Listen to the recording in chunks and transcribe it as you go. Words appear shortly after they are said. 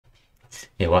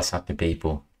Hey, what's happening,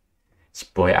 people? It's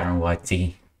your boy Aaron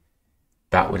YT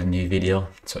back with a new video.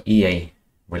 So EA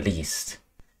released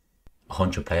a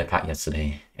 100 player pack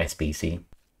yesterday, SBC,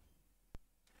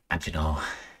 and you know,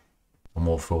 I'm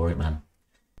all for it, man.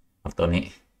 I've done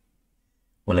it.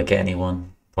 Will I get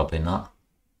anyone? Probably not.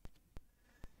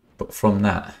 But from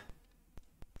that,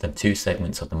 the two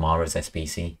segments of the Mara's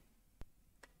SBC.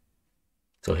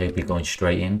 So here we're going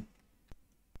straight in.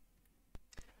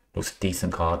 Looks a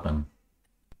decent card, man.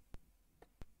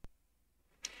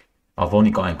 I've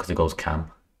only got him because it goes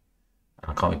cam.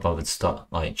 I can't be bothered to start,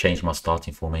 change my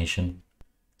starting formation.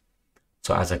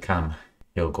 So as a cam,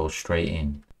 he'll go straight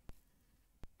in.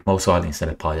 Most likely instead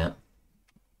of Payet.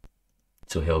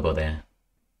 So he'll go there.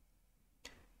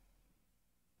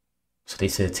 So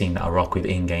this is a team that I rock with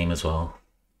in game as well.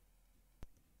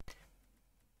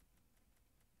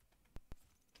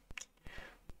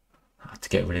 I have to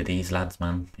get rid of these lads,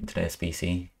 man, into the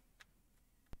SBC.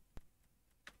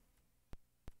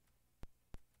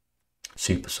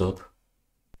 Super sub.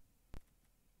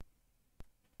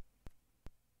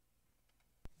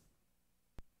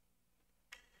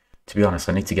 To be honest,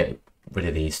 I need to get rid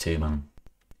of these two, man.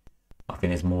 I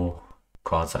think there's more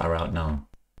cards that are out now.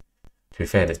 To be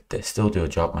fair, they still do a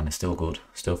job, man. They're still good.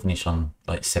 Still finish on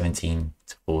like 17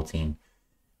 to 14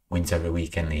 wins every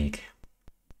weekend league.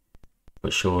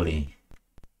 But surely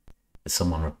there's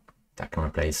someone that can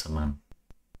replace them, man.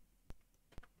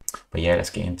 But yeah, let's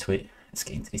get into it. Let's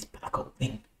get into this pack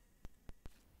opening.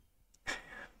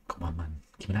 Come on, man.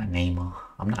 Give me that Neymar.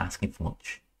 I'm not asking for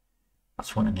much. I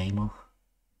just want a Neymar.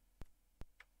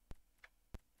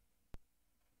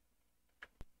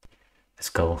 Let's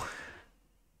go.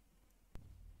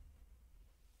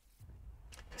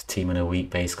 This team in a weak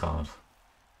base card.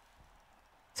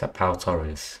 Is that Pau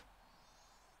Torres?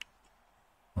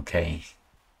 Okay.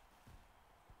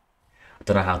 I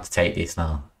don't know how to take this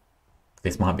now.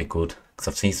 This might be good because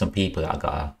I've seen some people that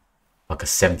got like a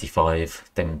 75,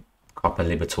 then Copa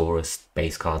Libertadores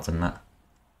base cards and that.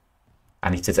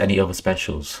 And if there's any other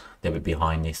specials, they'll be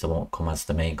behind this. They won't come as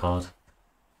the main card.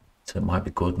 So it might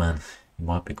be good, man. It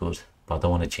might be good, but I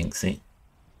don't want to jinx it.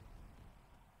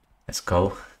 Let's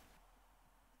go.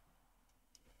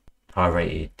 High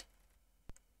rated.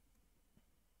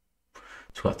 So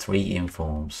we've got 3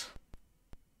 informs.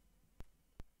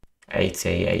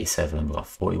 88, 87, we've got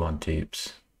 41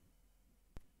 dupes.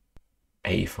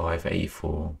 85,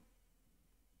 84.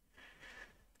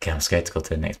 Okay, I'm scared to go to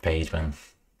the next page, man.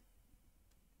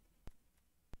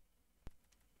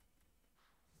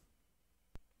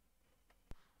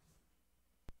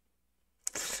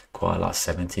 Quite a lot of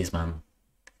 70s, man.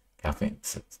 Okay, I think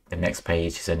the next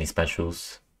page is any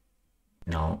specials.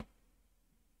 No.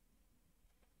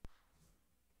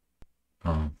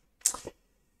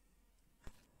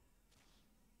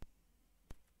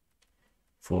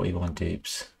 41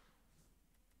 dupes.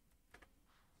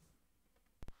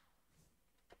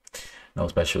 No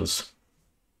specials.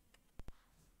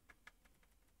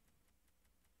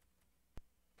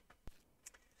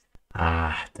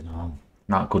 I don't know.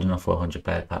 Not good enough for a 100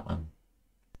 player pack, man.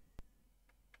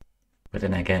 But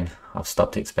then again, I've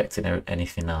stopped expecting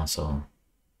anything now, so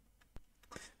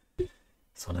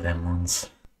it's one of them ones.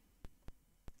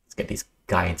 Let's get this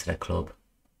guy into the club.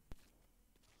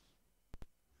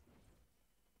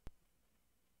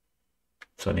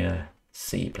 So I need a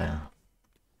C player.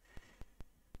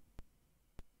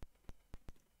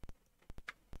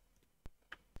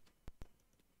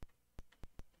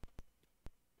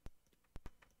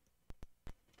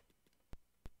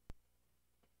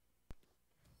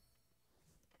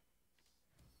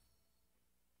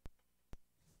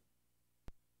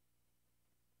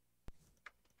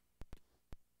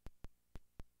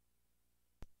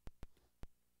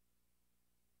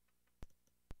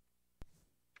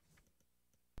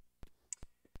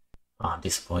 Oh, I'm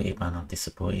disappointed, man. I'm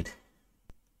disappointed.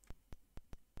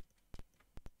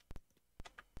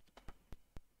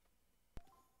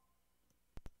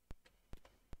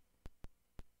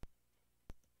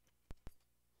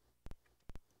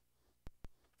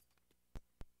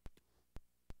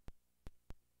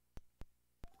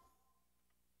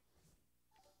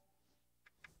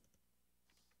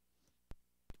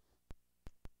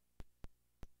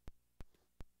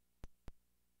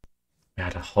 We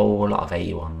had a whole lot of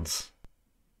 81s.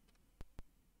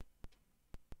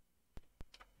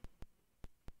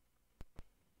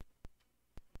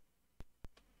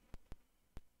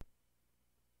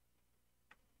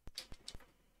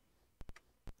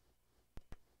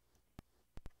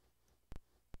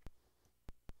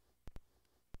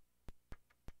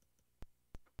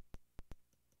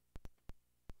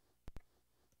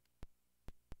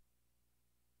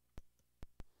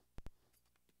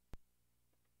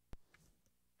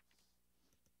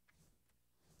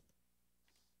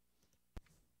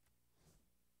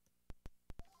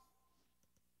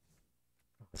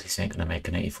 This ain't gonna make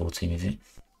an 84 team, is it?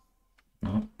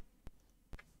 No.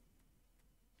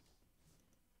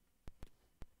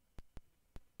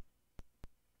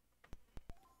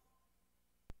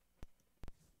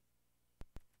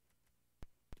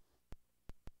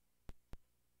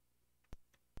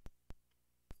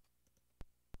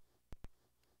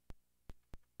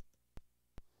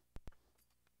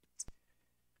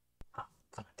 Kind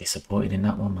of disappointed in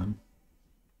that one, man.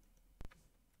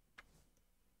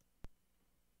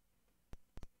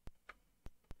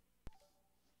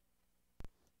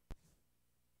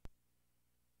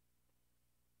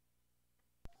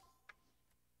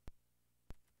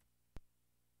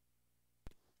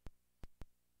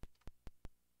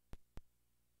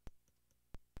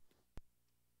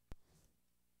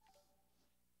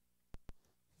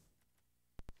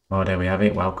 Well, there we have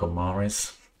it. Welcome,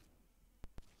 Morris.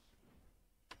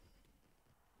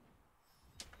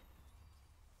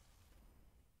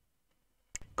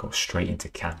 Go straight into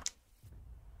Can.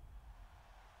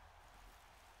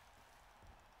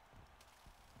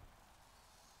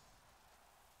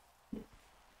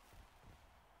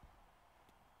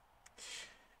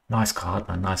 Nice card,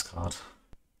 man. Nice card.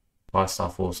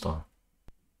 5-star, 4-star.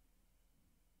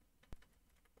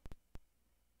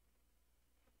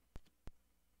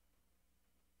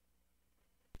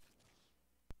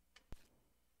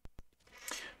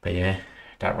 But yeah,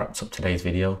 that wraps up today's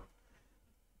video.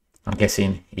 I'm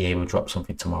guessing EA will drop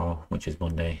something tomorrow, which is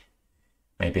Monday.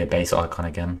 Maybe a base icon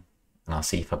again, and I'll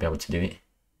see if I'll be able to do it.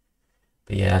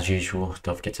 But yeah, as usual,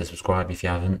 don't forget to subscribe if you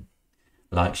haven't.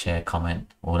 Like, share,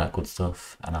 comment, all that good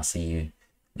stuff, and I'll see you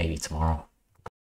maybe tomorrow.